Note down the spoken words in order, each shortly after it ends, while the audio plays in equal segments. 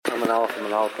Aleph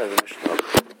and Aleph by the Mishnah.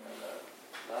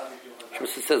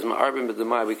 It says Ma'arbin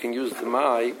b'demai. We can use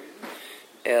demai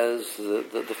as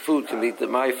the food can be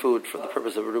demai food for the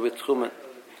purpose of Eiruvin Tchumen.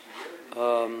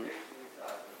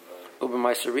 Uber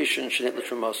Meiserishin Shenit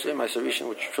l'Trumasei. Meiserishin,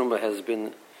 which Truma has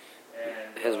been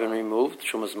removed.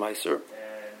 Truma's Meiser.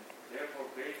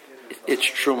 It's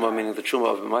Truma, meaning the Truma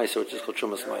of Meiser, which is called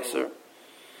Truma's Meiser.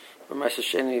 Or Meiser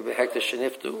Sheni b'Hekdesh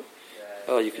Sheniftu.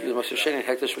 You can use Meiser Sheni and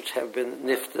Hekdesh which have been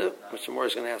nifta, which the more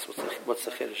is going to ask what's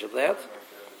the chiddush of that.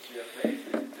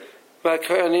 But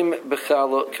Kahanim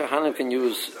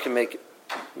can make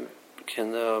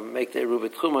the Eiruvin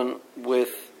Tchumen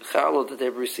with challah that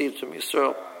they've received from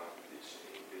Yisrael.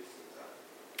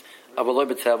 Avaloi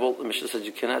b'tevel, the Mishnah says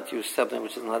you cannot use something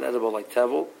which is not edible like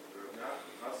tevel.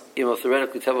 Even though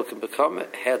theoretically tevel can become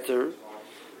heter,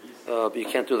 but you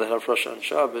can't do the hafresh on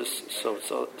Shabbos, so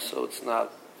it's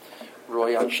not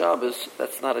roy on Shabbos.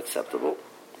 That's not acceptable.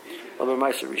 Other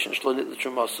Meiser Rishon shlonit the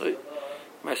Trumasei.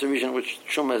 Meiser Rishon which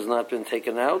Truma has not been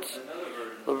taken out.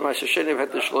 Other Meiser Sheni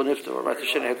had the shlonifta, or Meiser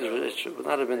Sheni had the would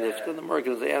not have been nifta. And the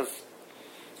Morgan they ask,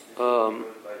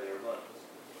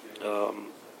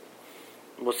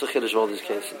 what's the chiddush of all these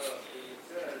cases?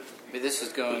 I mean, this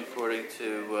is going according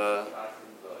to.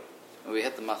 We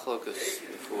had the machlokas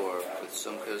before with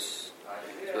sumkas,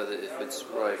 whether if it's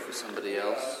right for somebody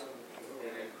else.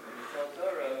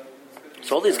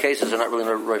 So all these cases are not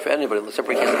really right for anybody, except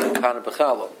for the case of Kahana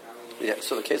B'chala. Yeah,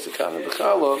 so the case of Kahana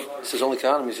B'chala, says only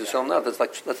Kahana means Yisrael not. That's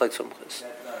like sumkas.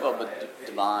 Well, but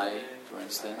Demai, for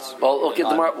instance. Well, okay,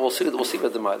 Demai. We'll see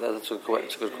about Demai. That's a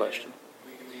good question.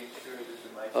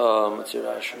 What's your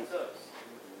ration?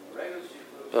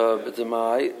 But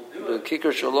Demai, the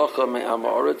kikar shalocha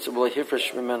me'amoritz will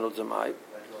hifresh mimenu Demai.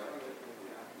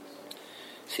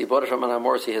 So he bought it from an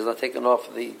amoritz. He has not taken off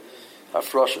the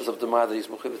hafroshes of Demai that he's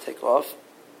mechuyev to take off.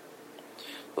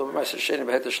 Even though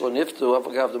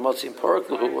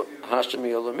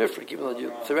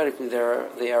theoretically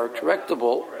they are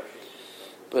correctable,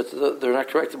 but they're not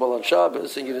correctable on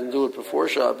Shabbos, and you didn't do it before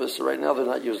Shabbos, so right now they're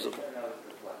not usable.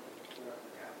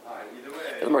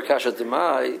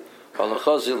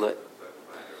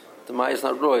 Demai is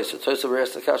not roy, so Tosaf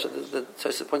asked the kasha. The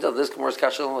Tosaf points out this Gemara is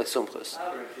kasha only like sumchus.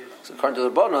 So according to the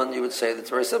Rabbanan, you would say that it's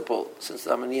very simple. Since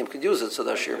the Amaniyim could use it, so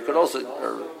the Ashir could also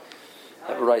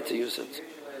have a right to use it.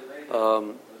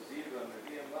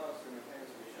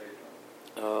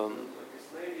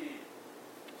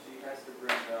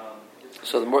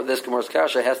 So this Gemara's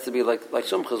kasha has to be like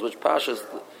sumchus, which pashas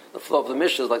the flow of the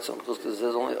Mishnah is like sumchus because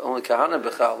there's only kahana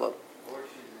b'chala,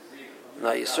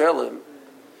 not Yisraelim.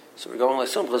 So we're going like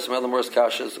sumchus. The Gemara's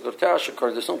kasha is a good kasha.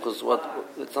 According to sumchus,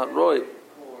 it's not roy.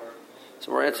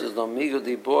 So our answer is no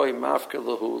migudi boy mafker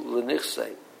lahu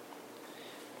lenichsei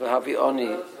v'havi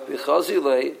oni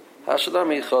b'chazilei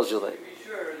hashadami chazilei.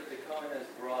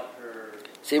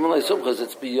 Same like sumchus,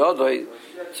 it's biyadoi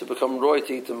to become roy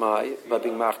to eat the mai by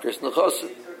being mafker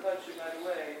nechasim,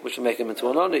 which will make him into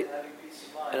an oni,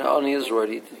 and an oni is roy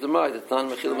to eat the mai. That's not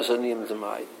mechil masaniyim the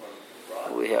mai.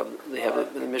 They have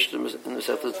the Mishnah in the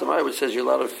Seftas Demai, which says you're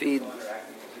allowed to feed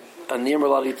a niyam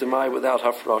allowed to eat Demai without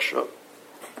hafrasha.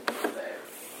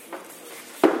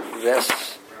 Ves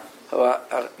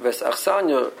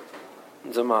achsanya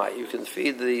Demai. You can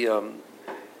feed the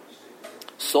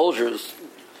soldiers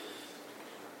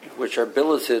which are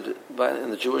billeted in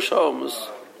the Jewish homes.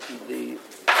 You're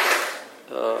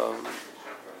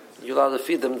allowed to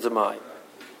feed them Demai.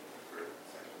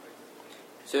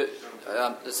 So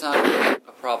it's not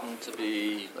a problem to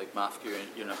be like mafkir and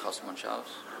you're not chasam on Shabbos?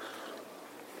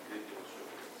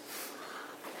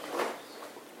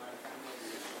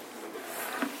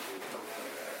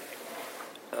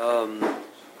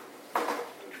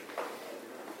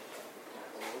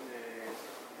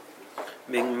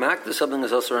 Being maked something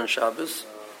is also on Shabbos,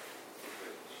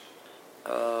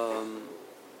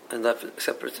 and that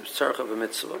except for the tzarech of a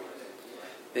mitzvah.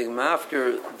 Being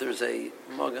mafker, there's a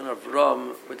Magen of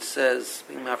Ram which says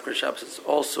being mafker Shabbos is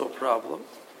also a problem,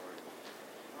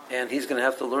 and he's going to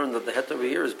have to learn that the het over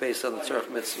here is based on the tzarech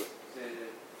mitzvah.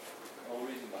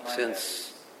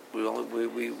 Since we go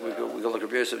look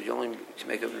at Yosef, you only can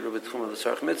make a Eiruvin Tchumen of the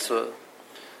tzarech mitzvah.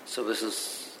 So this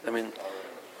is,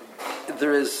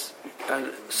 there is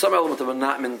some element of a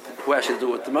natman who actually do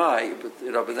it with the mai, but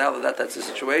now that's the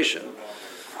situation.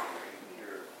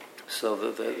 So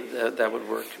that would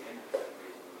work.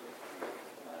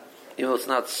 It's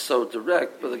not so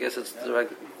direct, but I guess it's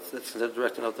direct. It's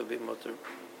direct enough to be mutter.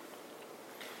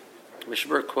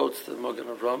 Mishmer quotes the Magen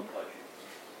of Ram.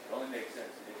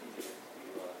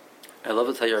 I love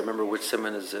to tell you I remember which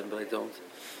simon is in, but I don't.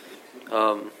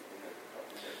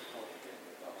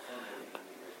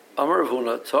 Amar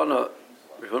Ravuna, Tana,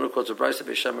 Ravuna quotes a brayso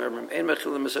Beishamar, Ein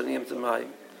mechilim esaniyim t'mayim,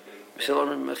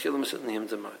 Beishamar mechilim esaniyim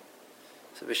t'mayim.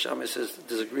 So Beishamar says,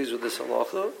 disagrees with this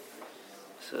halacha,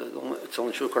 so it's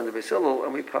only true according to Beis Hillel,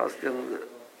 and we passed in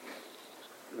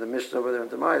the Mishnah over there in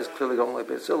Demai is clearly going like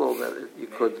Beis Hillel that you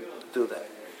could do that.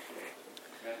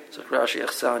 So Rashi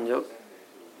Echsanyo,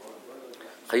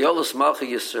 Chayolos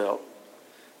Malchi Yisrael,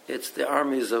 it's the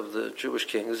armies of the Jewish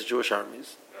kings, the Jewish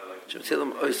armies.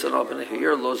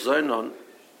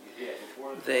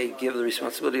 They give the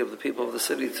responsibility of the people of the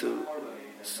city to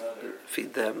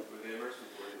feed them.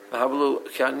 The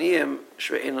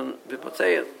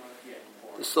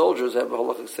soldiers have a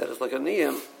halachic status like a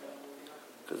niyam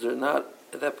because they're not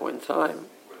at that point in time.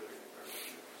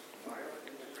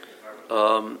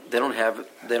 They don't have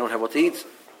what to eat.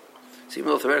 So even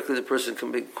though theoretically the person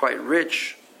can be quite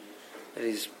rich, and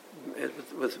he's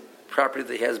with property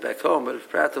that he has back home, but if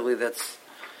practically that's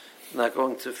not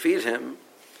going to feed him,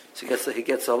 so he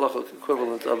gets a halachic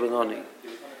equivalent of an oni.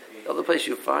 The other place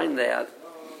you find that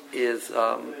is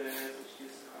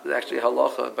actually a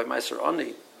halacha by Meiser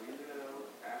Oni.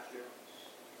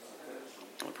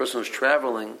 A person who's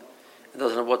traveling and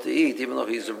doesn't have what to eat, even though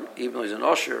he's an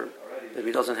usher, if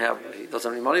he doesn't have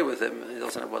any money with him, and he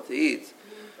doesn't have what to eat,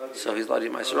 so he's allowed to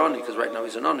eat Meiser Oni because right now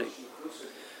he's an Oni.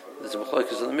 There's a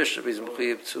machlokes in the Mishnah, he's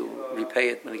mechuyev to repay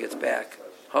it when he gets back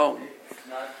home,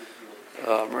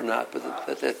 or not. But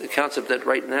the concept that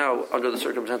right now, under the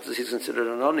circumstances, he's considered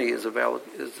an Oni is a valid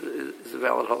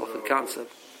halachic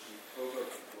concept.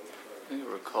 I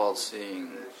recall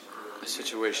seeing a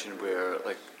situation where,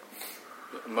 like,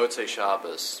 Motzei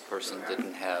Shabbos, person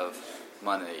didn't have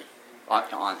money on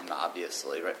him,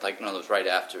 obviously, right? Like, no, it was right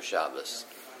after Shabbos.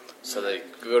 So they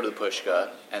go to the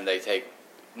pushka and they take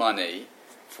money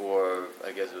for,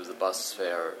 I guess it was the bus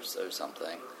fare or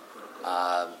something.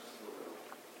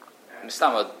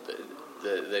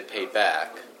 They paid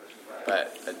back,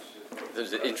 but it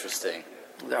was interesting.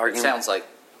 The argument, it sounds like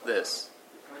this.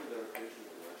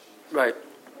 Right.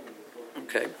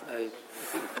 Okay.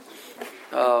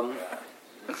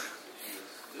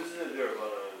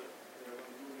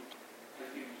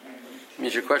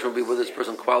 Means your question would be, would this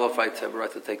person qualify to have a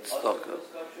right to take the stock?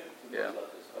 Yeah.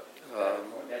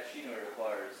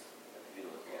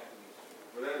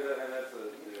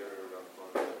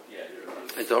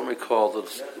 I don't recall what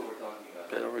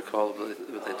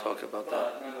they talk about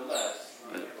that.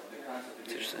 But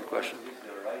it's an interesting question.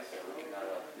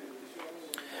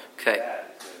 Okay.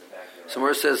 So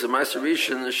where it says the Meiser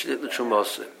Rishon Shlit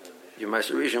L'Trumos, your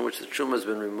Meiser Rishon, which the Truma has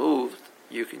been removed,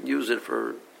 you can use it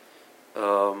for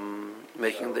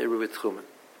making the Eiruvin Tchumen.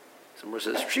 So where it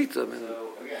says Pshita, I mean,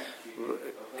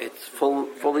 it's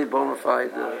fully bona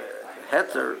fide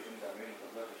heter.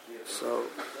 So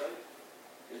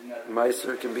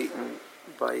Meiser can be eaten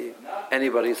by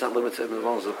anybody. It's not limited as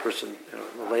long as the person,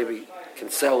 the Levi can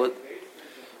sell it.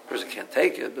 The person can't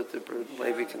take it, but the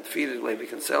Levi can feed it. Levi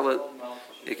can sell it.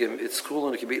 It's cool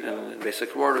and it can be eaten in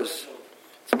basic quarters.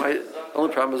 The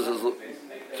only problem is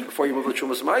before you move the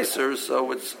Trumas Meiser,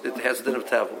 so it has a din of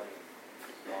Tavel.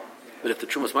 But if the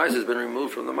Trumas Meiser has been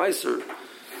removed from the Meiser,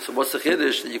 so what's the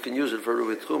Chiddush that you can use it for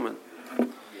Eiruvin Tchumen?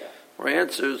 Our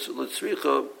answer is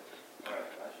L'tzricha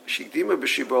Shikdima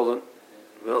b'Shibolin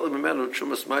V'Elam Mimenu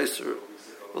Trumas Meiser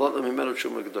V'Elam Mimenu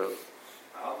Truma G'dayla.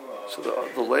 So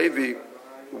the Levi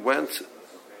went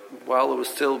while it was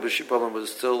still b'Shibolin was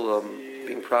still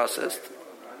being processed,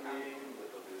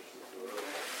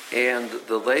 and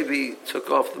the Levi took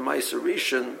off the Meiser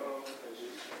Rishon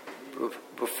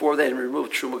before they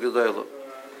removed Truma G'dayla,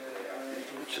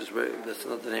 which is that's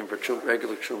not the name for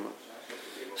regular Truma.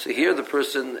 So here the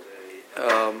person,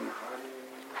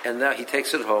 and now he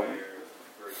takes it home,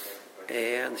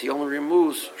 and he only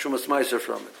removes Trumas Meiser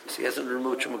from it. So he hasn't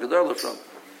removed Truma G'dayla from it.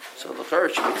 So the Chayr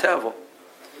should be Tavel.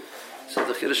 So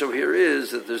the Chiddush over here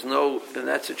is that in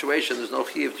that situation, there's no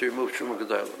Chiyuv to remove Truma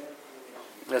G'dayla.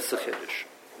 That's the Chiddush.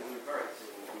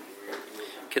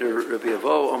 Kiddur Rabbi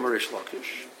Avo, Omer Reish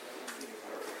Lakish.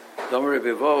 Omer Rabbi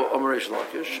Avo, Omer Reish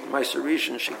Lakish. Meiser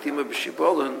Rishon, Shiktima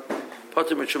b'Shibolin,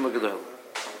 Pater Truma G'dayla.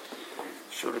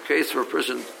 So the case where a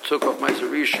person took off Meiser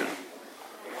Rishon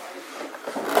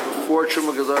before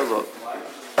Truma G'dayla,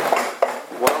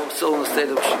 while still in the state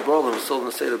of Shibolim, still in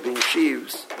the state of being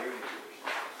sheaves,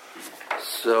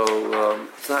 so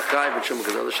it's not Chai but Truma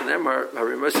G'dayla. Shenemar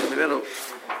Harimosei Mimenu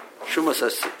Trumas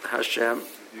Hashem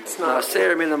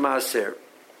Maaser Mina Maaser.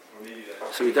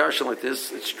 So we darshan like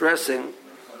this. It's stressing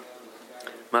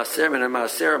Maaser Mina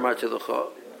Maaser Amar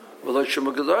Telucha V'Lo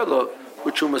Truma G'dayla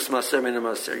U'Trumas Maaser Mina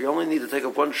Maaser. You only need to take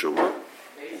up one Truma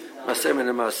Maaser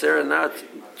Mina Maaser, and not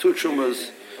two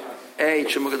Trumas A,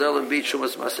 Truma Gadol, and B,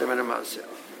 Trumas Maser and Maser.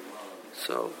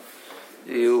 So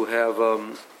you have,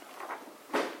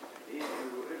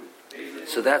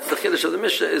 so that's the chiddush of the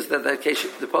Mishnah, is that case,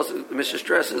 the Mishnah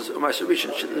stresses, Maser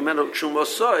Rishon, the man of Truma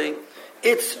Soy,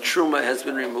 its Truma has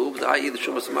been removed, i.e. the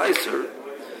Trumas Maser.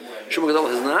 Truma Gadol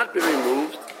has not been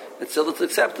removed, and still it's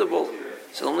acceptable.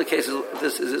 So the only case is,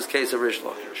 this is his case of Rish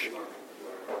Lakish.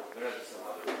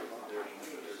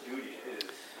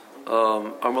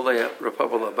 Amalei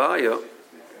Rapapa Labaya.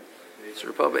 So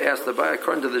Rapapa asked Labaya,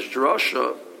 according to this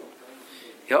drasha,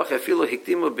 Yachafilu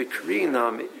Hiktima Bikri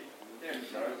Nami.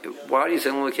 Why do you say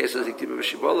only case is Hiktima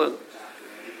B'Shibolan?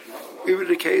 Even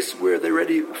the case where they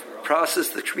already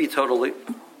processed the tree totally,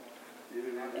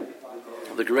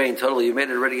 the grain totally, you made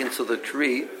it already into the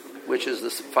tree, which is the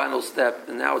final step,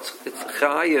 and now it's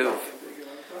chayiv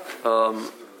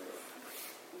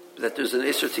that there's an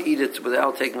issur to eat it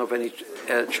without taking off any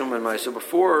truma and ma'aser.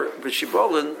 Before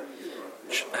b'shibolin,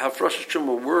 hafrashas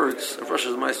truma works,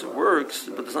 hafrashas ma'aser works,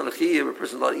 but there's not a chayiv. A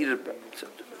person allowed to eat it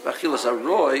b'achilas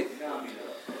aroy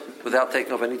without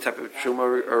taking off any type of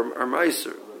truma or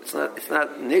ma'aser. It's not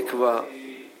nikva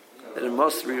that it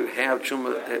must have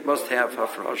truma. It must have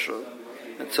hafrasha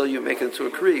until you make it into a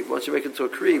kri. Once you make it into a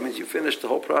kri, it means you finish the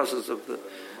whole process of the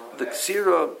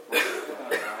ksira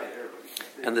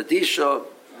and the disha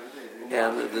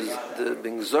and the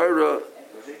bingzara,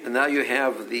 and now you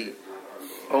have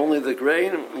only the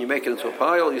grain. You make it into a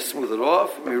pile, you smooth it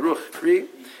off, miruch kri,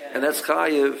 and that's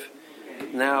chayiv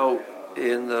now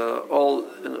in all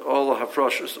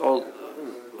hafrashas, all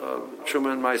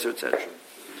truma and meiser, etc.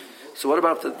 So what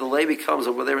about the Levi comes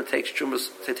over there and takes trumas?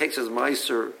 He takes his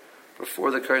meiser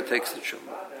before the Kohen takes the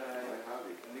truma.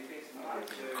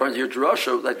 According to your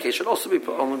drasha, that case should also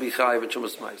only be chayiv and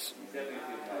trumas meiser.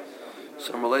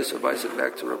 So Malay advises it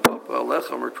back to Rabba Alecha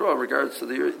Merkro in regards to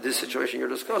this situation you're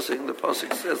discussing. The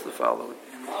pasuk says the following: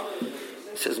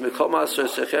 it says, "Mikol Maser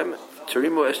Sechem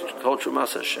Terimu Es Kol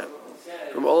Trumas Hashem."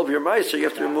 From all of your meiser, you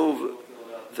have to remove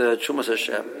the Trumas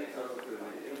Hashem.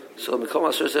 So Mikol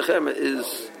Maser Sechem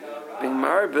is being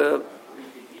marbe.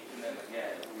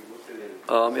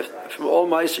 From all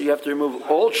meiser, you have to remove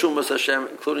all Trumas Hashem,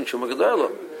 including Truma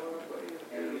Gedolah.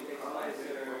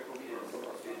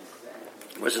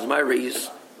 Versus my reis,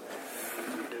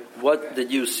 what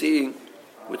did you see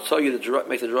which told you to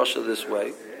make the drasha this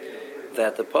way?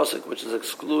 That the pasuk which is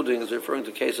excluding is referring to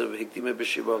a case of hikdima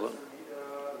b'shibola,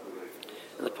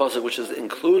 and the pasuk which is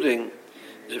including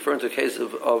is referring to a case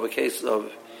of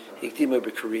hikdima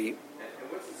b'kri.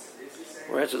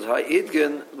 Where it says hi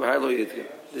idgen v'hai lo idgen.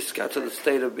 This got to the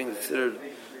state of being considered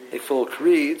a full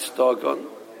kri. It's doggone,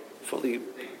 fully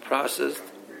processed.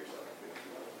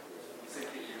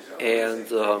 And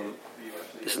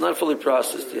this is not fully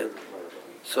processed yet.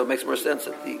 So it makes more sense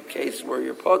that the case where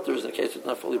you're potter is the case that's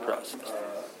not fully processed.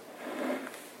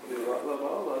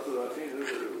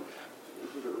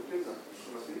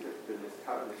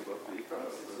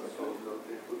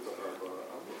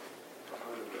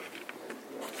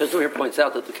 This here points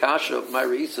out that the kasha of my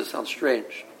reisa sounds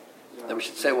strange. And we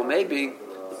should say, well, maybe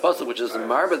the pasuk which is the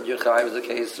marbat yechai is the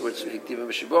case which is hiktivim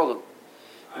b'shibolim.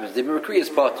 Because the Mikri is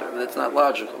potter, and that's not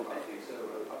logical.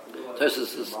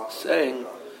 Tosis is saying,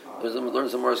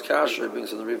 learns the Morris Kasher,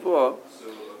 brings in the Rivua,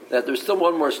 that there's still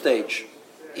one more stage.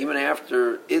 Even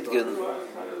after Idgen,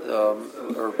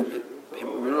 or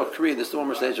Miruch Kri, there's still one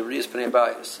more stage of Riyas Pnei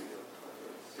Bayis.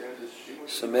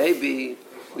 So maybe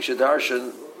we should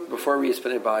darshan before Riyas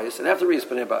Pnei Bayis, and after Riyas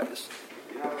Pnei Bayis,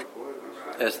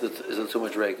 as the too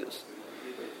much regas.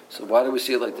 So why do we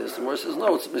see it like this? The Gemara says,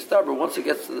 no, it's mistaber. Once it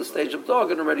gets to the stage of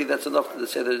dog, and already that's enough to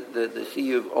say that the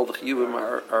chiyuv, all the chiyuvim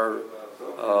are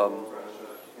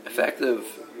effective.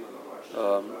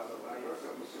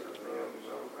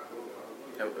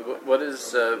 What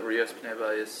does Riyas Pnei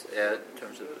Bayis add in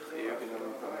terms of the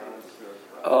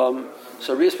chiyuv?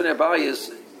 So Riyas Pnei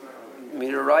Bayis,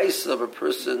 rice of a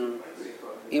person,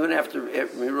 even after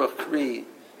Miruch Kri,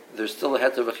 there's still a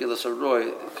het of Achilas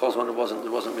Aroy, calls when there wasn't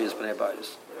Riyas Pnei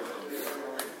Bayis.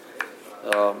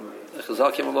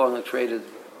 Chazal came along and created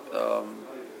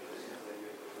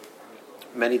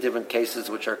many different cases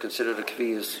which are considered a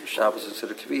kviyas. Shabbos is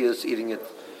considered kviyas. Eating it,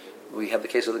 we have the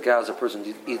case of the gas. A person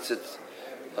eats it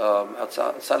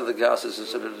outside of the gas is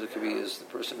considered a kviyas. The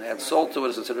person adds salt to it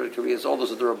is considered a kviyas. All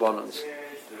those are the rabbanans.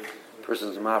 The person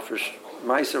is mafresh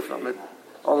meiser from it.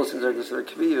 All those things are considered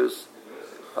kviyas.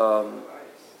 To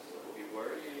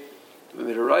be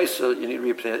made a raisa, you need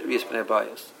riyas pnei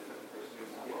bayis.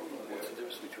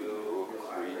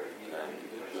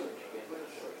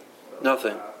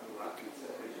 Nothing.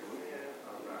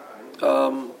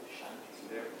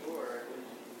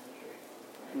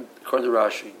 According to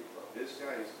Rashi,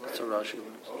 That's a Rashi.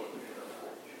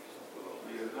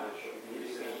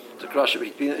 The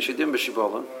Rashi Shidim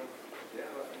b'Shibolim.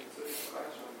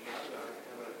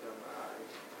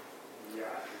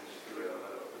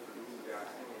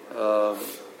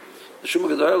 The Truma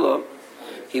Gedola,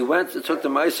 he went and took the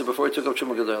Meiser before he took up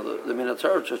Truma Gedola. The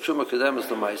Minatar Truma Kedem is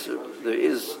the Meiser.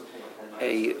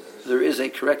 There is a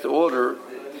correct order.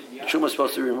 Truma is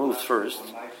supposed to be removed first.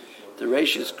 The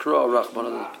Rashis Kra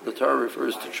Rachman, the Torah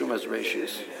refers to Truma as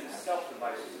Rashis.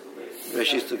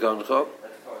 Rashis to Gancha.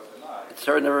 The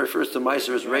Torah never refers to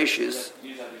Meiser as Rashis,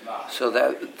 so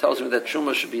that tells me that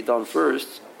Truma should be done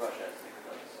first.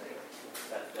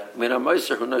 Mina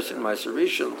Meiser who knows in Meiser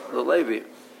Rishon, the Levi.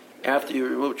 After you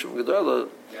remove Truma Gedola,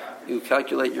 you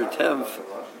calculate your tenth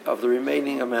of the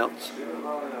remaining amount.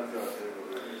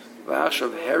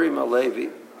 V'ashav Herim Levi,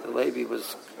 the Levi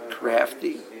was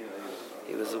crafty,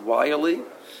 he was wily.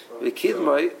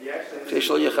 V'kidmai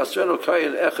Keshal Yechasrenu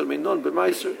Kayin Echad Minon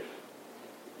b'Meiser.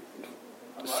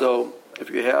 So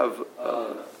if you have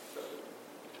a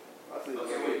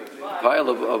pile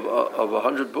of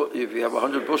 100, if you have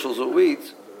 100 bushels of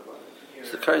wheat,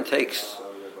 so the Kayin takes.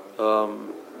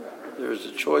 There's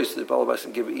a choice that Balabas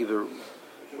can give either.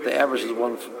 The average is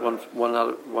one out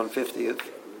of 1/50th.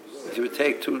 If he would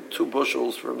take two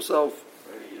bushels for himself,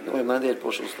 he only have 98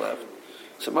 bushels left.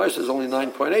 So Meiser is only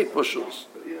 9.8 bushels.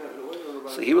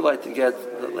 So he would like to get,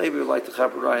 the Levi would like to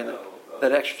chaperine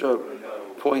that extra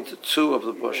 0.2 of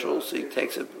the bushel. So he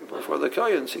takes it before the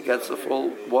Kohen, so he gets a full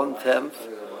 1/10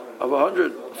 of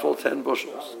 100, a full 10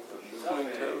 bushels.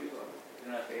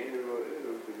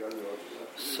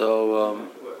 So,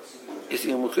 is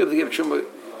he mechuyev to give Truma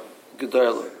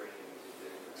Gedola?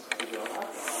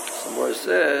 Some more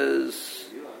says,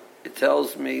 it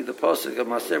tells me the pasuk of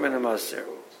Maser min Maser.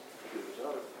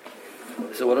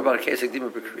 So what about a case like Dima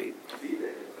B'Kri? He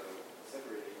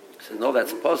says, no,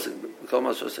 that's a pasuk. Kol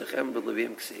Maser Sechem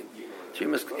B'Levim K'sim.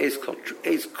 Trumas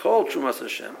is called Trumas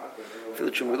Hashem. For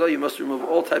the Truma Gedola, you must remove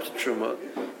all types of Truma,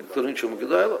 including Truma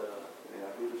Gedola.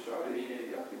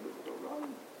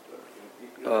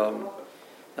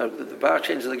 Now the Bach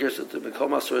changes the Gersa to B'Kol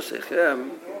Maser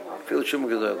Sechem Fil Truma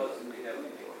Gedola.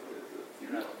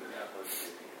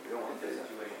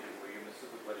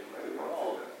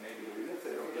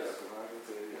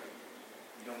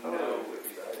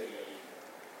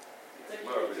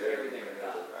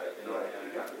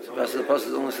 So the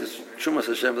pasuk only says Trumas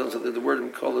Hashem. The word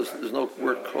Mikol is, there's no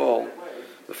word call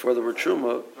before the word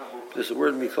Truma. There's the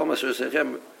word Mikol Maser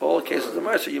Sechem. All cases of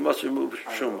Meiser, you must remove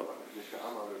Truma.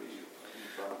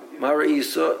 Mara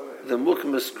Isa, the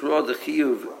Mukmas Kra the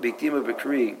Chiyuv B'Kdima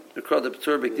B'Kri, the Kra the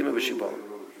P'tur B'Kdima B'Shibon.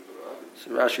 So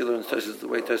Rashi learns Tosfos the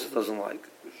way Tosfos doesn't like.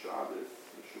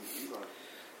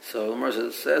 So the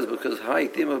Gemara says because Hai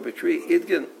Kdima B'Kri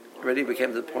Idgen already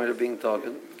became the point of being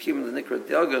Dagan. Keeping the Nikra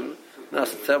Dagan, now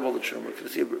it's Tevel the Truma.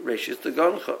 Because the Rashis the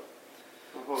Gancha.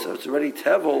 So it's already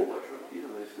Tevel.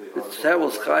 It's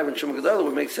Tevel's Chayv and Truma Gedola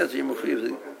would make sense.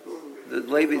 The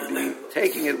Levi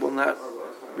taking it will not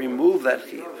remove that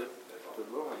Chiyuv.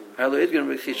 It wasn't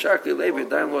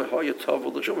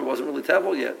really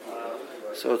Tevel yet.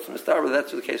 So it's Mistar, but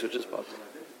that's the case which is possible.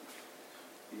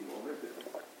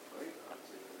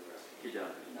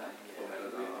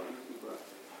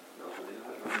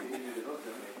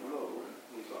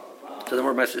 So the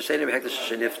more Master Sheni Behektish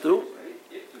Sheniftu.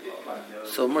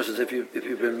 So the more says if you've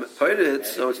been pointed,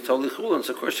 so it's totally chulin.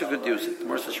 So of course you could use it. The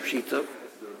more says Pshita.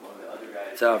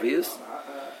 It's obvious.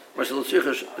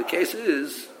 The case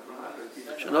is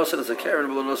Shanosan as a Karen,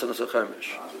 Shanosan as a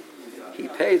Chamish. He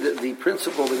paid the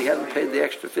principal, but he hadn't paid the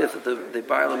extra fifth that they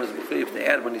buy him as B'Chliv to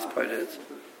add when he's pointed.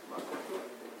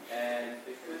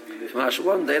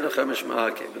 One day the Chamish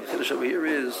Ma'akev. The Chiddush over here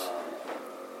is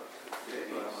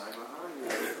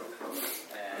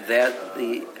that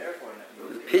the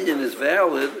opinion is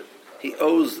valid. He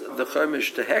owes the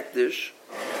Chamish to Hektish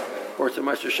or to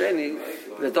Master Sheni,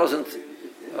 but it doesn't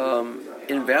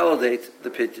invalidate the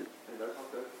pidyon.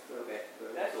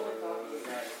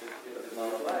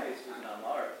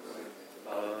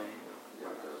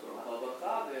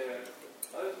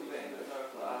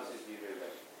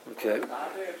 Okay.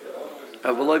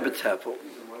 Avaloi b'tevel.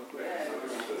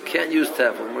 Can't use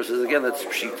tevel. Which is again that's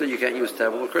pshita. You can't use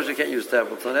tevel. Of course you can't use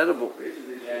tevel. It's not edible.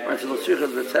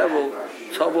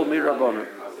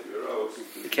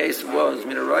 The case was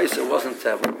minaraisa. It wasn't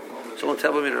tevel. So on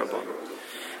tevel minarabon.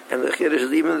 And the chiddush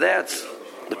is even that's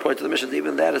the point of the mission.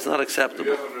 Even that is not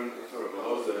acceptable.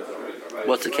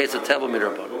 What's the case of tevel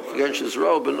minarabon? Gersh's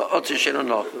robe and otzit sheno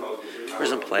nochel.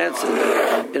 Person plants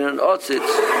it in an otzit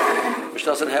which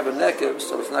doesn't have a nekev,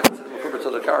 so it's not considered mechuber to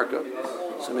the karka.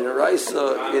 So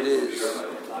minaraisa it is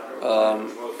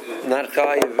not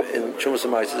chayiv in Trumas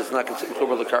Meiser. It's not considered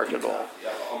Chumra L'Karka at all.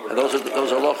 And those are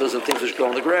halachas of things which grow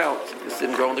on the ground. This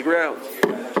didn't grow on the ground.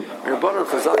 Rabbanan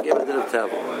Chazal gave a din of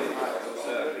tevel.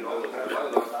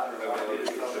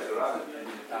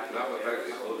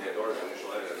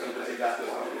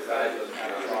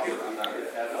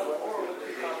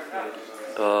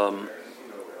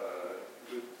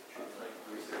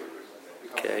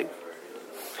 Okay.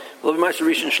 Well, so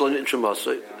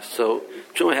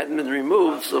Truma hadn't been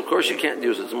removed, so of course you can't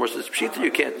use it. The more says Pshita,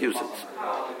 you can't use it.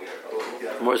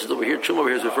 The more says over here, Truma over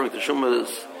here is referring to Truma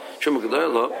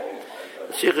Gedolah.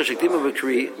 Sheicha Shektima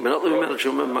B'Kri, but not living out of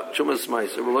Truma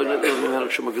Smaiser. We're not living out of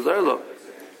Truma Gedolah.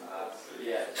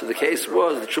 So the case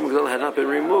was the Truma Gedolah had not been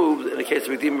removed in the case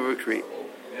of Ektima B'Kri.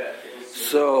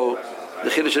 So the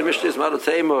Chiddush of Mishnah is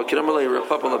Marotema, Kiramalei,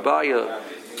 Rapapa Labaya.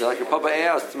 Like your Papa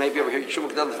asked, maybe over here Truma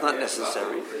Gedolah is not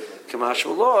necessary. Kamash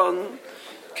Malon,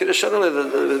 Kiddush Shanalei,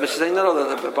 the Mishnah is saying no,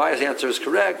 the Abaya's answer is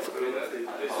correct.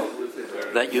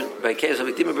 That you, by case of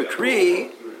Ektima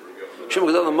B'Kri,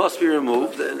 Truma Gedolah must be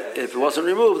removed, and if it wasn't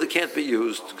removed, it can't be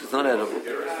used because it's not edible.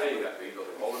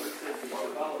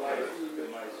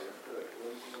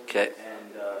 Okay.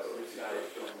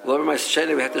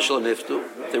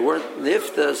 If they weren't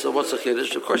nifta, so what's the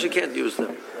chiddush? Of course, you can't use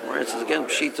them. More answers again,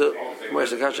 pshita. More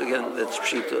answers again, that's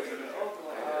pshita.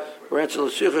 More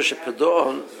answers l'shicha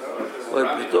shepedon or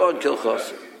pedon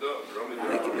kilchos.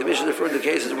 The mission referred to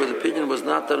cases where the opinion was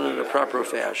not done in a proper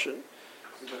fashion.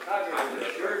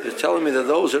 They're telling me that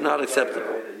those are not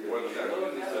acceptable.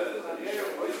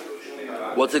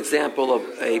 What's an example of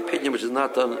a opinion which is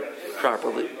not done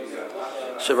properly?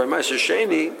 So by Meiser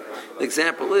Sheni, the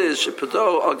example is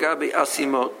Shepado al Gabi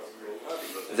Asimon.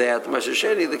 That Meiser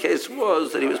Sheni, the case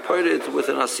was that he was pointed with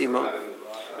an Asimon.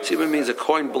 Asimon means a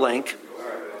coin blank,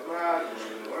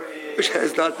 which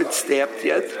has not been stamped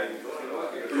yet.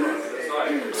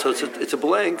 So it's a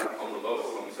blank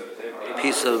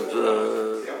piece of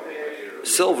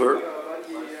silver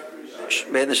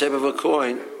made in the shape of a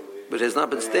coin, but has not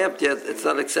been stamped yet. It's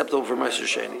not acceptable for Meiser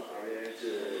Sheni.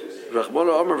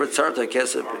 Rachmana Omer v'tzarta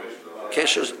kesef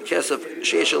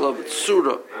sheishalav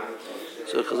tzura.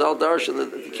 So Chazal darshan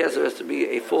that the kesef has to be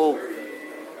a full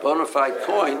bona fide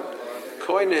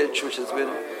coinage which has been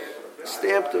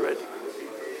stamped already,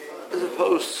 as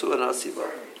opposed to an asiba.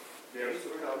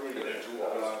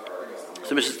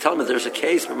 So Mishnah is telling me there's a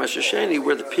case for Meiser Sheni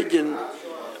where the pidyon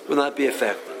will not be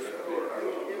effective.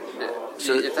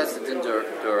 So if that's the din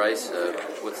d'oraisa,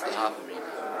 what's the hapa mean?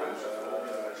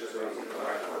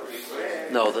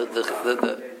 No,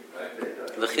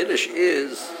 the chiddush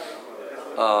is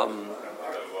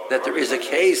that there is a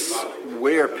case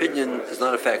where opinion is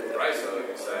not effective.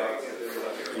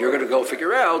 You're going to go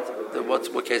figure out that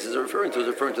what case is it referring to? Is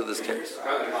referring to this case.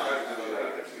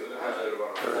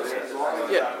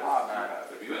 Yeah.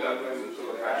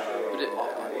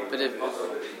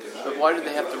 But why do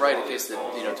they have to write a case that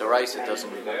d'oraisa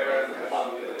doesn't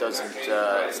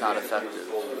it's not effective?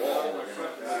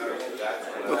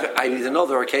 Okay, I need to know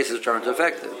there are cases which aren't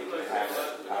effective.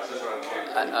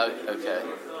 Okay.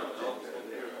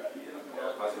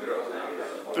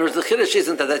 Whereas the chiddush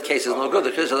isn't that case is no good.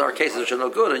 The chiddush is there are cases which are no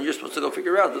good, and you're supposed to go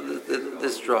figure out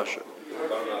this drasha.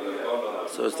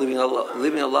 So it's leaving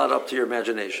a lot up to your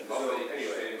imagination.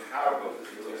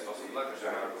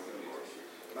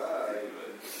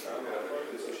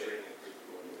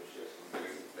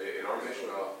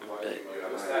 Okay.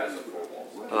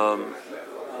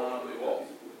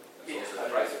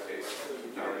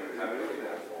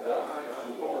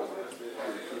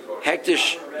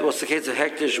 Hektish, what's the case of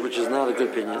hektish, which is not a good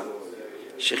opinion?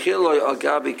 Shechiloi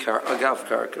agav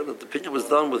karka, that the opinion was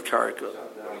done with karka.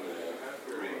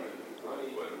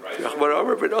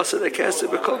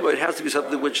 It has to be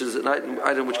something which is an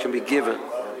item which can be given.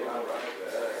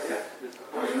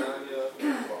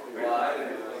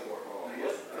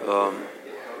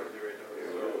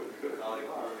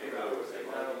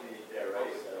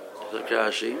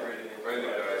 Rashi.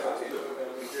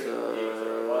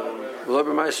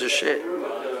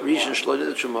 Region Shloid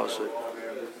the Chumaser.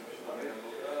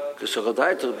 Because so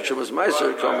Gadaita Chumas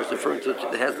Meiser comes referring to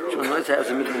Chumas Meiser has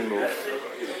a minimum move.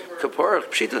 Kaporach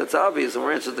Pshita, that's obvious, and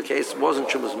we're answering the case wasn't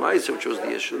Chumas Meiser, which was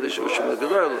the issue. The issue was Chumas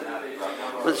Gedolah.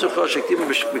 When Zuchah Shektim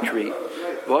B'Kri,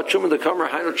 what Chumas the Kamer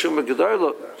Hainu Chumas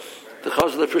Gedolah. The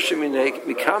Chaz of the Frishi Minei,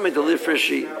 Mikame the Liv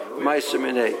Frishi Meiser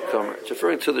Minei Kamer. It's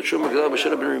referring to the Chumas Gedolah, which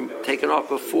should have been taken off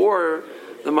before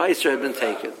the Meiser had been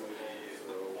taken.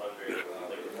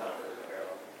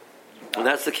 And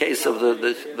that's the case of the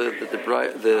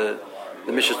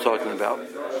the Mishnah is talking about.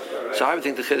 So I would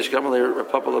think the Chiddush Gamalei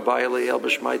Rapapala Bayale El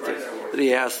B'Shmaita that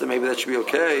he asked that maybe that should be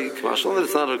okay. Kamashal that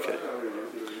it's not okay.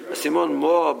 Simon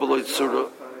Mo Beloit Surah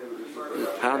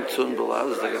Pantun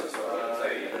Belaz.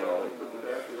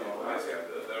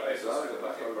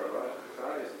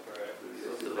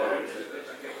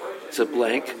 It's a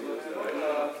blank.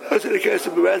 So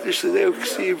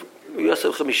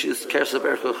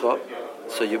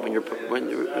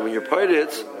when you're part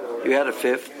it, you had a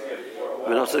fifth.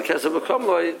 When also the kesef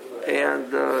b'kamloi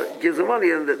and gives the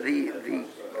money, and the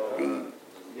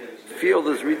field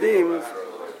is redeemed,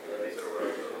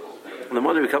 and the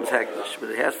money becomes hektish. But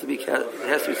it has to be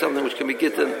something which can be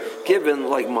given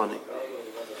like money.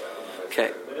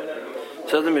 Okay.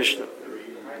 So the Mishnah.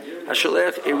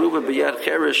 Hashalech Eiruvin b'yad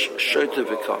cherish shoyte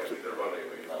v'katan.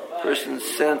 Person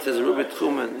sent his Eiruvin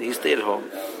Tchumen, he stayed at home.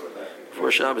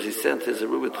 Before Shabbos, he sent his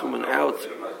Eiruvin Tchumen out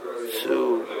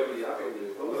to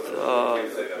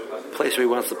the place where he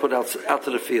wants to put out to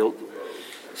the field.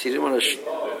 So he didn't want to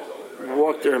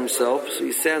walk there himself, so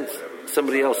he sent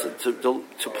somebody else to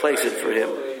place it for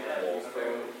him.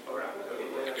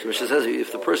 So Mishnah says if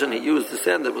the person he used to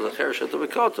send it was a cherish shoyte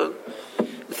v'katan,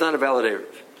 it's not a valid Erev.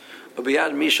 But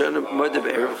beyond Misha and Moedev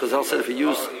Erev, Chazal said if you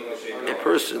use a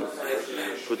person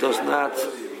who does not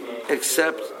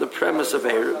accept the premise of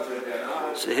Erev,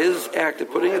 so his act of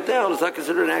putting it down is not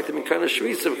considered an act of Mikana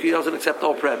Shvisa if he doesn't accept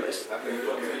all premise.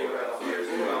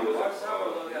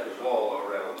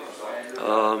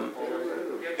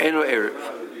 Eno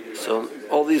Erev. So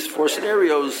all these four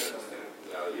scenarios,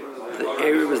 the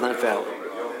Erev is not valid.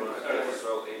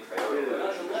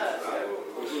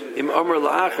 Im Amr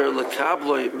La'acher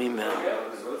L'Kabloi Mimel.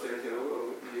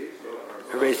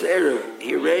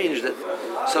 He arranged that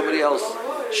somebody else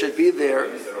should be there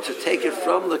to take it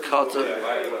from the kata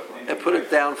and put it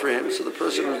down for him. So the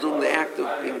person who's doing the act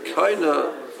of being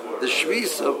kaina, the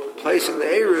shvis of placing the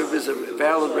erev, is a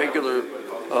valid regular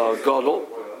gadol.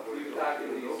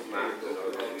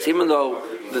 So even though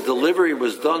the delivery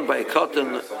was done by a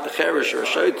katan, a cherish or a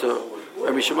shaita, or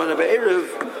a mishamana be'erev,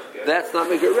 that's not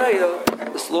megareya,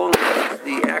 as long as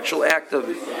the actual act of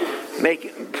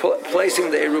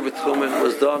placing the Eiruvin Tchumen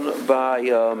was done by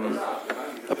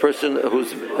a person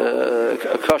who's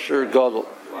a kosher gadol.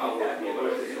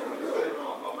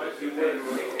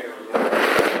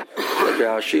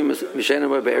 That's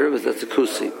a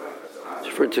kusi. It's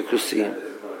referred to kusim.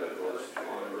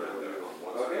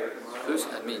 I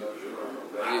mean,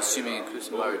 are you assuming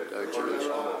kusim are Jewish?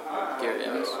 Gary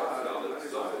Emes?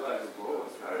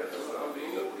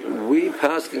 We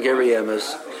pass in Gary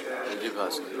Emes. We do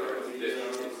pass.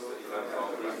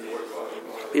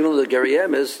 Even though the Gary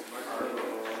Emes,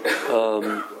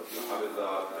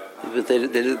 but they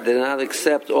did not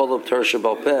accept all of Torah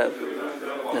Shebal Peh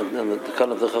and the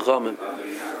kind of the Chachamim.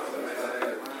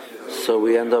 So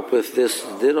we end up with this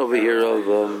din over here of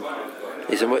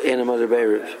he's an Amad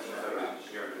Be'erev.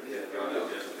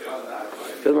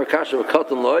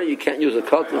 You can't use a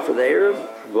cotton for the Erev.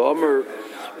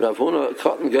 Rav Huna,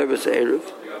 cotton gave us Erev.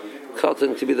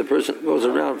 Cotton to be the person who goes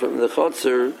around from the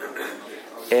Chotzer,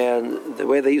 and the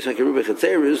way they used to make Eruba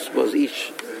Chetzeris was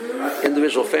each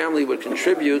individual family would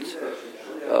contribute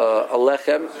a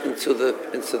lechem into the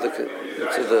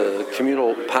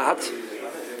communal pot,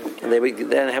 and they would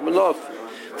then have enough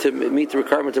to meet the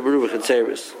requirement of Eruba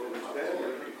Chetzeris.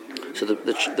 So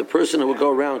the person who would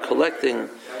go around collecting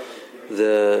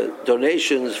the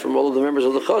donations from all of the members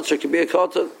of the Chotzer could be a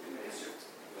cotton.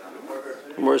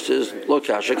 Gemara says, "Lo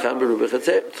kasha kan beruba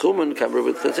tchumen kan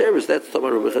beruba chetzeres." That's talking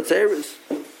about beruba chetzeres,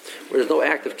 where there's no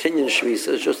act of kinyan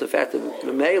shvisa. It's just the fact that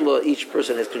memela each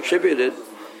person has contributed.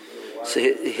 So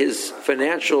his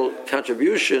financial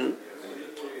contribution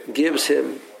gives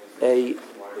him a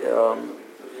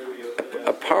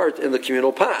part in the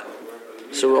communal pot.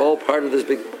 So we're all part of this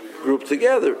big group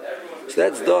together. So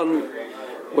that's done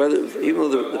even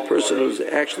though the person who's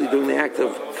actually doing the act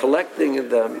of collecting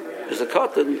them is a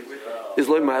cotton. Is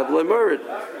loy ma'av loy murid.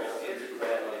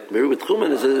 Beruba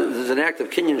tchumen is an act of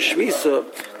kinyan shvisa.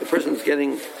 The person's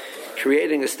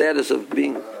creating a status of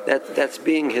being that's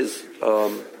being his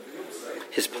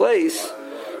place.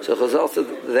 So Chazal said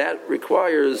that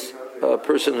requires a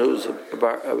person who's a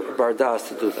bardas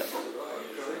to do that.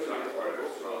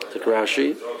 So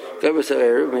Rashi,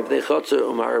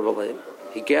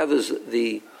 he gathers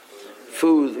the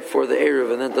food for the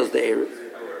erev and then does the erev.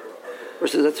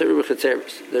 Versus that's a Eruva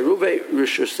Chetzeres. The Eruva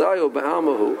Rishusayo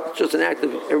Ba'amahu, it's just an act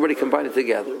of everybody combining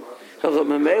together.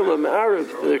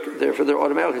 Therefore, they're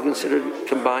automatically considered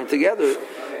combined together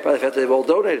by the fact that they've all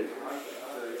donated.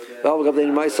 Even though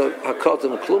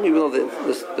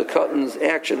the cotton's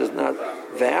action is not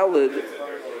valid,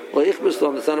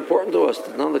 It's not important to us.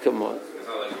 None of come on.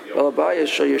 Well, Abaya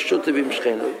show you should to be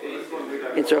mishchena.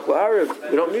 In Tzarech L'Arev,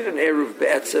 we don't need an Eruv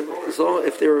Be'etzim, as long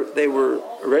if they were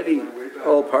already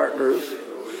all partners.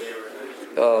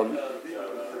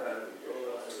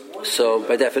 So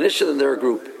by definition, then they're a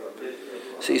group.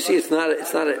 So you see, it's not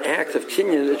an act of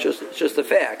kinyan; it's just a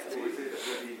fact.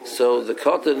 So the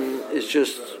katan is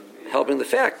just helping the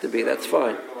fact to be. That's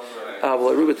fine.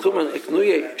 Eiruvin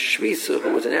Iknuye Shvisa,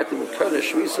 who was an active Kana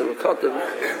Shvisa, the katan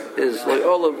is like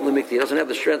all of Limikti. He doesn't have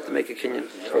the strength to make a kinyan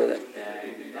for that.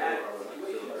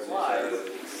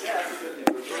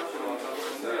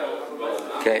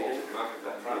 Okay.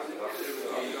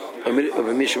 Is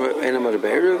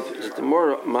it the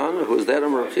more man who is that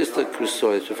Amar Chista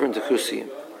Kusoy? It's referring to Kusim.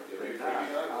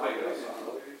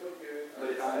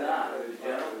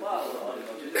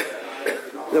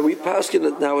 Now we pass in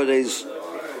it nowadays.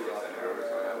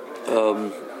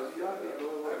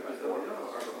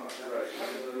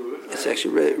 It's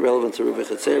actually relevant to Ruvi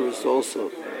Chatzeris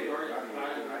also.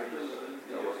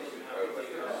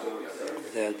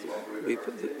 That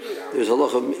there's a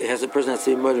lot of has a person has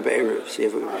to be murdered by Erev. See,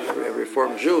 every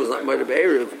Reformed Jew is not murdered by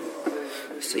Erev,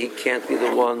 so he can't be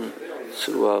the one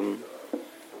to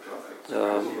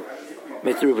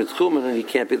make the Ruvi Tchumen, and he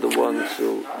can't be the one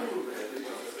to.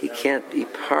 He can't be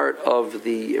part of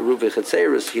the Ruvi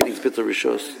Chatzeris. He needs Bittul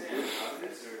Rishos.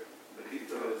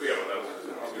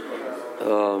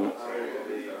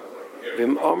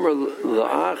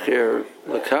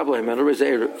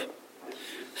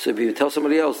 So if you tell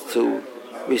somebody else to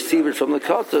receive it from the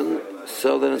cotton,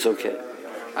 so then it's okay.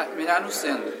 I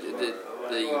understand the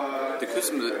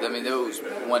Kusim. There was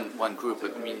one group.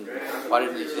 Why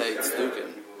didn't he say it's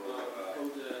Dukin?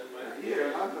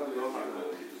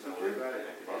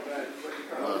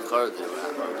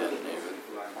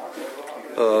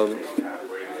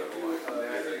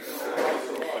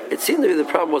 It seemed to be the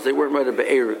problem was they weren't made of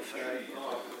Erev.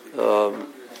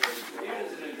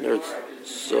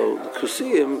 So the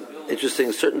Kusiyim,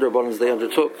 interesting, certain Rabbanans they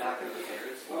undertook,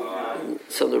 and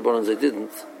some Rabbanans they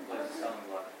didn't.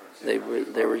 They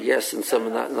were yes and some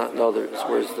not in others.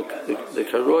 Whereas the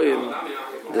Karoyim,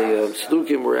 the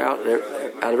Sedukim were out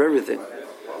of everything.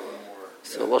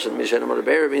 So Lashon Mishan Amar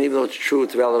Be'er, even though it's true,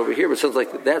 it's valid over here, but it sounds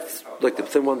like that's like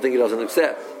the one thing he doesn't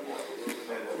accept.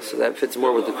 So that fits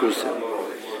more with the Kusim.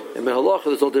 And in Halacha,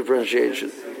 there's no differentiation.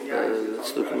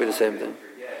 Sedukim can be the same thing.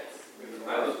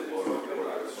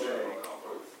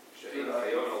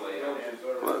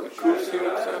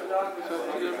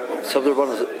 Some of the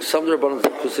Rabbanan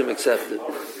Kusim accepted,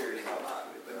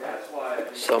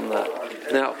 some not.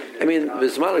 Now,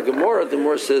 Bismana Gemara, the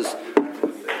Gemara says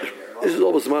this is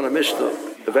all Bismana Mishnah.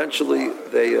 Eventually,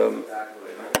 they're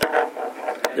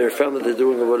found that they're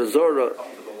doing a Avodah Zorah,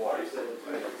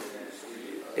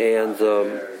 and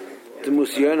the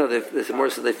Musiyana, the Gemara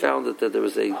said they found that there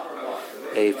was a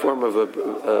form of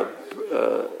a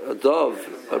dove,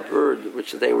 a bird,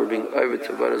 which they were being over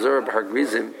to Avodah Zorah b'Har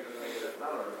Grizim.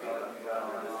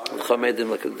 Made them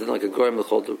like a goyim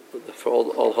for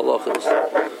all halachas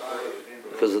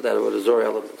because of that Avodah Zorah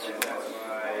element.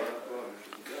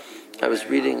 I was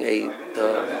reading a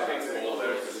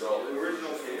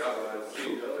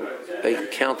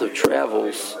account of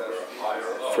travels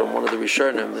from one of the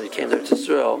Rishonim that came there to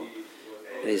Israel,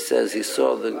 and he says he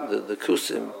saw the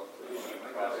Kusim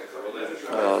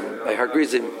by Har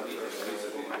Grizim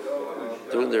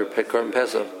doing their Korban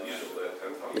Pesach.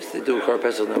 They do Korban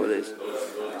Pesach nowadays.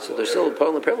 So they're still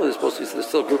apparently they're supposed to be. There's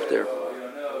still a group there.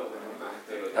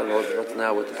 I don't know what's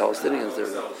now with the Palestinians.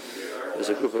 There's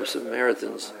a group of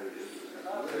Samaritans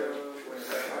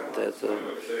that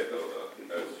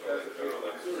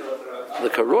the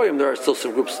Karoyim. There are still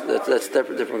some groups that's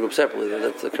different groups separately.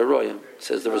 That's the Karoyim. It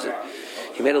says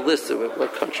he made a list of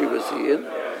what country was he in.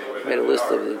 He made a list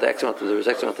of the X amount of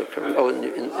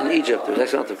in Egypt there was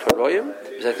X amount of Karoyim,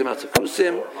 there was X amount of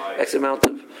Kusim, X amount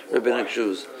of rabbinic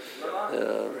Jews.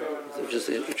 It's just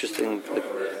interesting.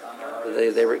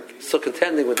 They were still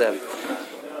contending with them.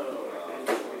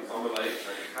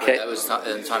 Okay. That was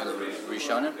in the time of the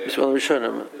Rishonim? It was one of the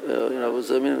Rishonim.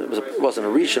 It wasn't a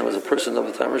Rishon, it was a person of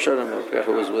the time of Rishonim. I forgot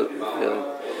who it was with.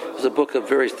 It was a book of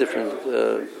various different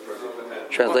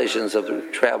translations of the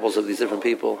travels of these different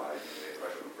people.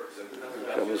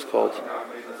 It was called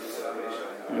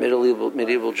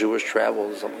medieval Jewish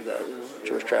travels, something like that.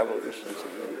 Jewish travelers.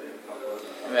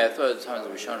 I thought at the time of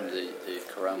the Rishonim, the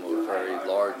Quran were very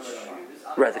large.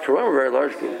 Right, the Quran were a very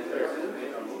large group.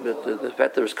 But the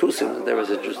fact there was Kusim, that was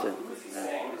interesting.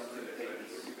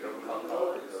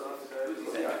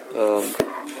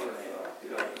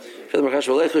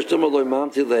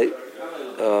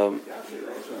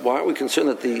 why aren't we concerned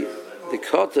that the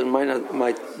cotton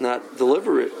might not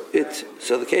deliver it?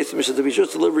 So the case of Mishnah to be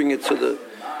just delivering it to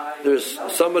there's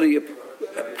somebody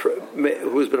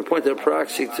who has been appointed a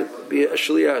proxy to be a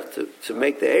shliach to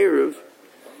make the Eruv.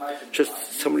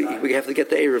 Just somebody, we have to get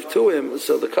the Eruv to him,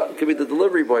 so the cotton could be the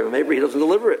delivery boy, but maybe he doesn't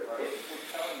deliver it.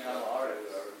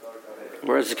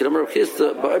 Whereas the Kedamar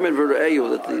Chista,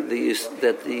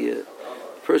 that the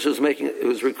person who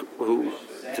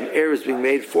the Eruv is being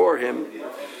made for him,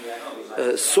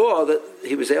 saw that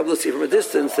he was able to see from a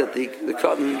distance that the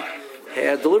cotton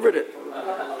had delivered it.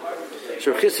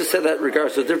 So Chista said that in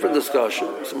regards to a different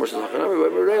discussion. Some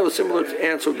similar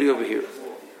answer would be over here.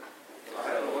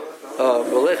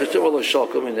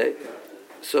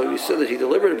 So you said that he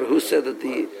delivered it, but who said that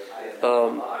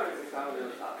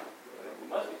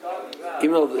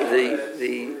even though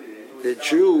the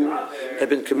Jew had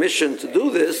been commissioned to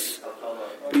do this,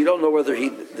 but you don't know whether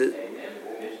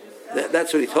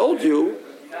that's what he told you.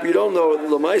 You don't know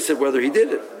Lamaisa whether he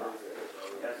did it.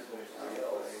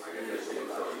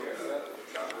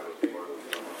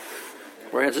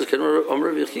 Where answers can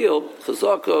Amr Vichil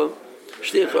Chazaka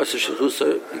Shliach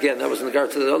again, that was in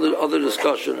regard to the other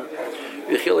discussion.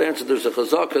 Vichil answered there's a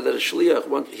Chazaka that a Shliach,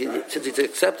 since he's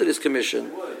accepted his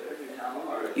commission,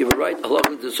 you have a right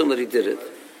halachically to assume that he did it.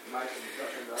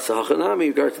 So Hachanami, in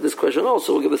regard to this question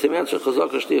also, will give the same answer.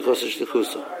 Chazaka Shliach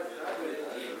Shlichusa.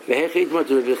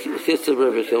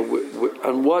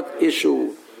 On what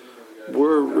issue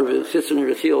were Rabbi Chista and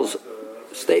Rabbi Chil's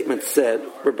statements said?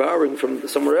 We're borrowing from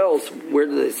somewhere else. Where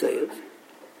do they say it?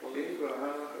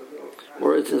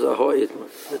 Where it's in Zahoyit,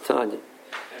 Netanya.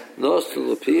 Nos to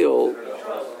Lapil,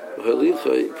 a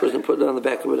person put it on the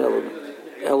back of an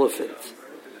elephant.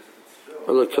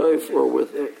 Or Lakoif, or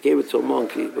gave it to a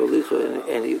monkey.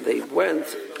 And they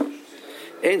went.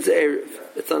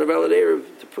 It's not a valid Eruv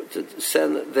to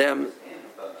send them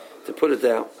to put it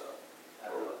down.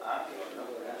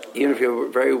 Even if you have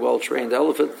a very well trained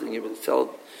elephant, and you would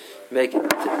make it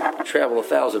travel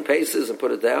 1,000 paces and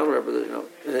put it down, whatever.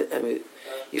 I mean,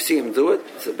 you see him do it,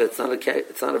 but it's not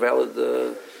a valid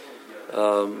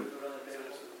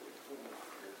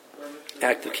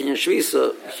act of Kinyan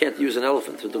Shvisa. You can't use an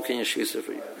elephant to do Kinyan Shvisa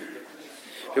for you.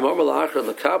 If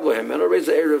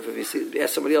you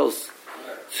ask somebody else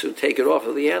to take it off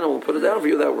of the animal and put it down for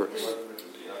you, that works.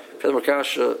 But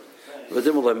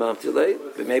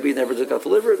maybe he never got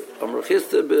delivered. The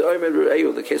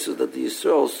case is that the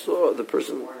Yisrael saw the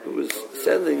person who was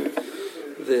sending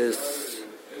this.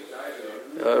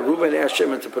 Reuben asked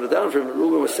Shimon to put it down for him.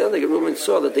 Reuben was sending it. Reuben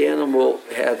saw that the animal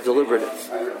had delivered it.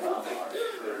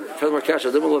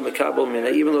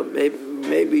 Even though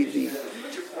maybe the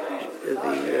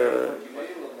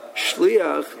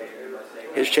shliach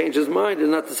has changed his mind and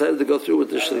not decided to go through with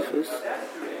the shlichus.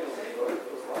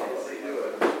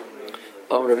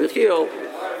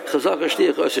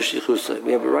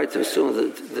 We have a right to assume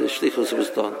that the shlichus was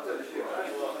done.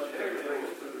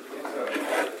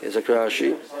 Here's a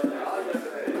Rashi.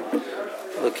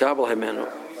 The Kabbalah Hemenu.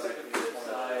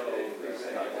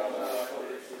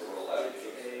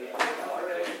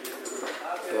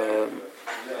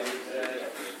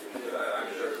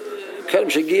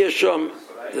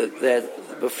 That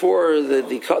before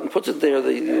the cotton puts it there,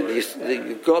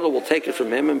 the gadol will take it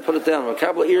from him and put it down. When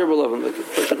Kabbalah Eruv, the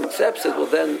person accepts it will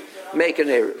then make an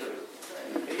Eruv.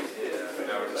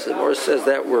 So Morris says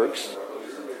that works.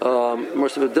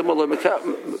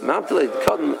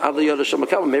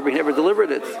 Maybe he never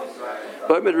delivered it.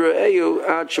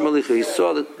 He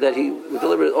saw that he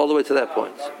delivered it all the way to that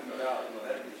point.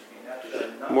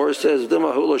 Morris says, even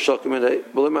though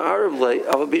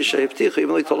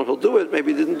he told him he'll do it,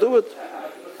 maybe he didn't do it.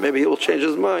 Maybe he will change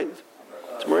his mind.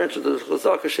 It's more interesting.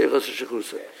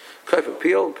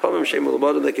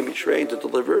 They can be trained to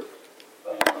deliver.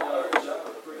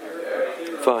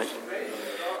 Fine.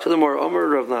 So the more Omer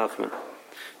Rav Nachman.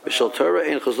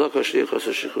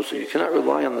 You cannot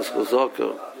rely on this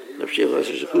chazaka of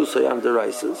shliach on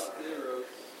deraises.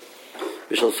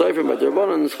 Bishal Sefer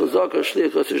Madrabanan is chazaka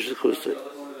shliach shlichusa.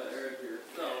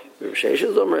 Rav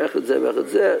Sheshes Omer echad zeh echad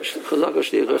zeh chazaka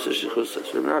shliach shlichusa.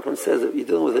 So Rav Nachman says that you're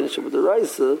dealing with an issue with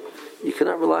deraisa, you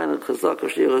cannot rely on chazaka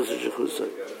shliach shlichusa.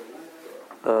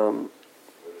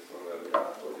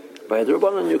 By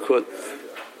Madrabanan you could.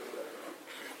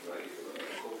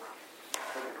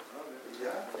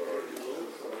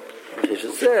 It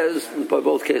says, by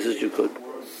both cases you could.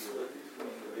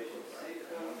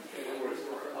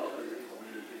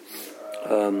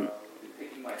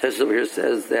 Tesis over here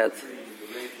says that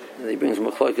he brings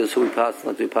machlokes who he passed,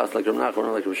 not to be passed like Rav Nachman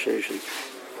or like Rav Sheshes.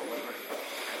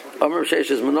 Rav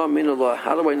Sheshes,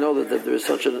 how do I know that there is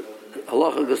such a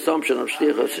halachic assumption of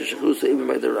shlichus shechusa even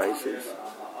by the rises.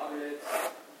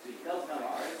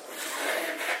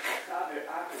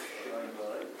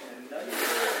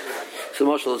 So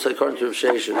much, let's say, according to Rav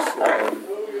Sheshes,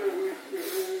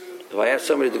 if I ask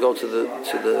somebody to go to the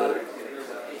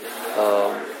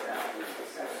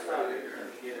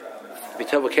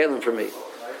B'teva Kalim for me,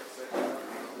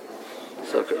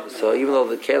 so even though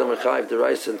the Kalim are chayiv the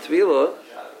rice and tvila,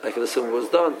 I can assume it was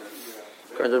done.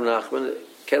 According to Nachman,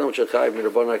 Kalim which are chayiv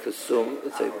mirabbanan, I can assume,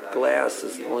 let's say, glass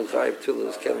is only chayiv, tvila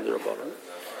is Kalim mirabbanan.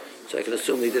 So I can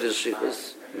assume he did his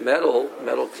shlichus. Metal,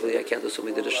 clearly I can't assume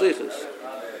he did his shlichus.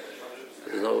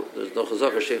 There's no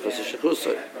chazaka sheikhus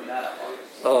sheikhusay.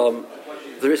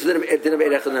 There is a din of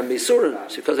eidechan and misurin.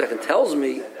 So because I can tells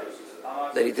me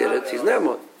that he did it, he's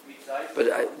ne'eman. But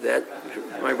that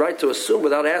my right to assume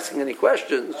without asking any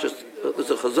questions, just there's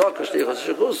a chazaka sheikhus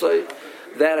sheikhusay,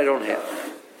 that I don't have.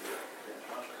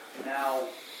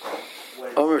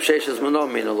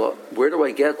 Where do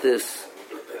I get this?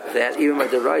 That even by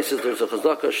the rices there's a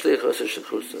chazaka sheikhus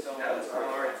sheikhusay.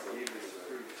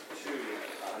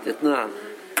 Ditnan.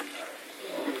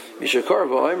 Mishakar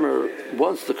v'omer,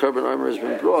 once the carbon armor has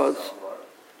been brought,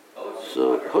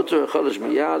 so hutter chadash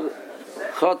miyad,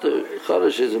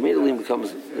 chadash is immediately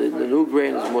becomes the new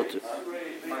grain is mutter.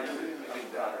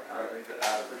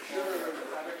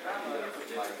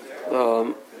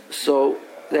 So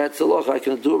that's a loch I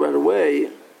can do right away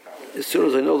as soon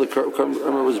as I know the carbon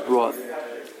armor was brought.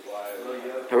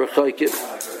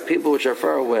 People which are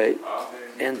far away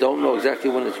and don't know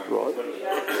exactly when it's brought,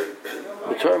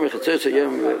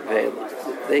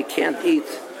 they can't eat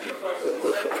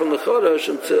from the chodesh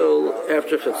until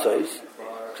after chatzos.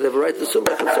 So they have a right to assume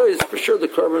by chatzos for sure the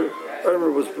carbon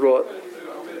armor was brought.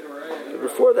 But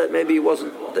before that, maybe it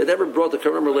wasn't. They never brought the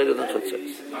carbon armor later than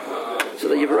chatzos. So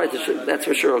that you have a right to. That's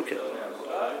for sure okay.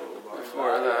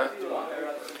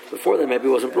 Before that, maybe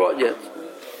it wasn't brought yet.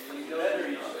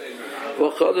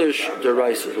 Well, chodesh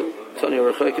deraisa. The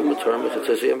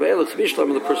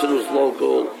person who's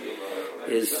local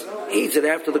eats it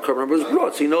after the carbon was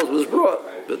brought, so he knows it was brought.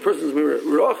 But the person's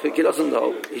mirachik, he doesn't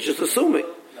know. He's just assuming.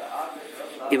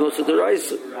 Even though it's a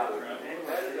deraisa.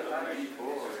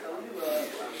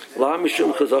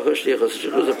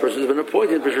 The person has been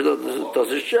appointed, but does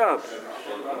his job.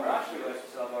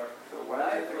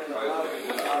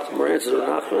 Some more answers are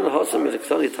not the Hassam is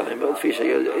extending time, but Fisha,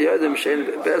 Yadim Shein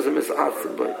Bezim is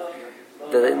Atzim,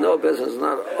 that they know Bezin is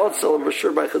not Otzel, and for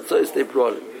sure by Chatzos they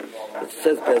brought it. But it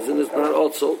says Bezin is not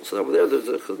Otzel, so over there's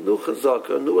a new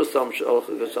Chazaka, a new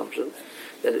assumption,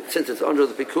 that since it's under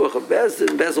the Pikuach of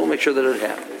Bezin will make sure that it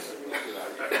happens.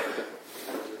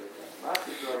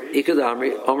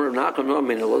 Ikadamri, Omer Nacham no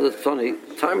Amina, well, that's funny.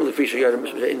 Time of the Fisha Yadim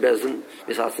Shein Bezin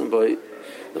is Atzim Boy.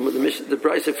 The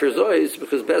price of Firzoy is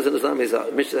because Bezin is not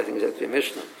Mizat. Mishnah, I think, is actually a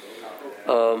Mishnah.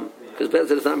 Because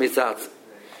Bezin is not Mizat.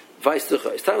 Vice to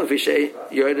It's time if you say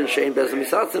Yored Shein Bezin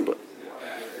Misatzin, but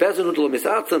Bezin Utla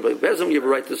Misatzin, but Bezin you have a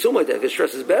right to assume like that. Because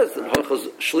stresses Bezin. Hochos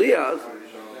Shliach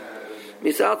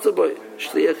Misatzin, but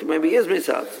Shliach maybe is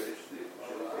Misatzin.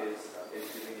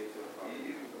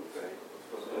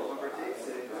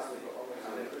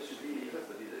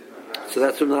 So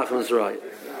that's what Nachman is right.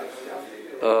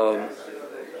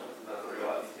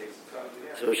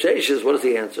 So Sheshes, what is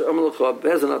the answer? You have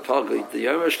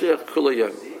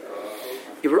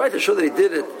a right to show that he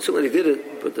did it, assume that he did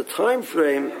it, but the time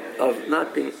frame of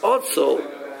not being Otzel,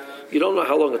 you don't know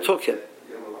how long it took him.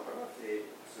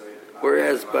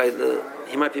 Whereas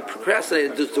he might be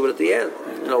procrastinating to do it at the end,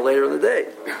 later in the day.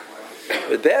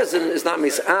 But Bezin is not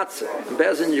Mis'atzel.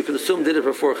 Bezin, you can assume, did it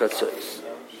before Chatzos.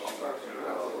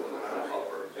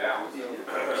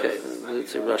 Okay,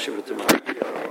 let's see Rashi for tomorrow.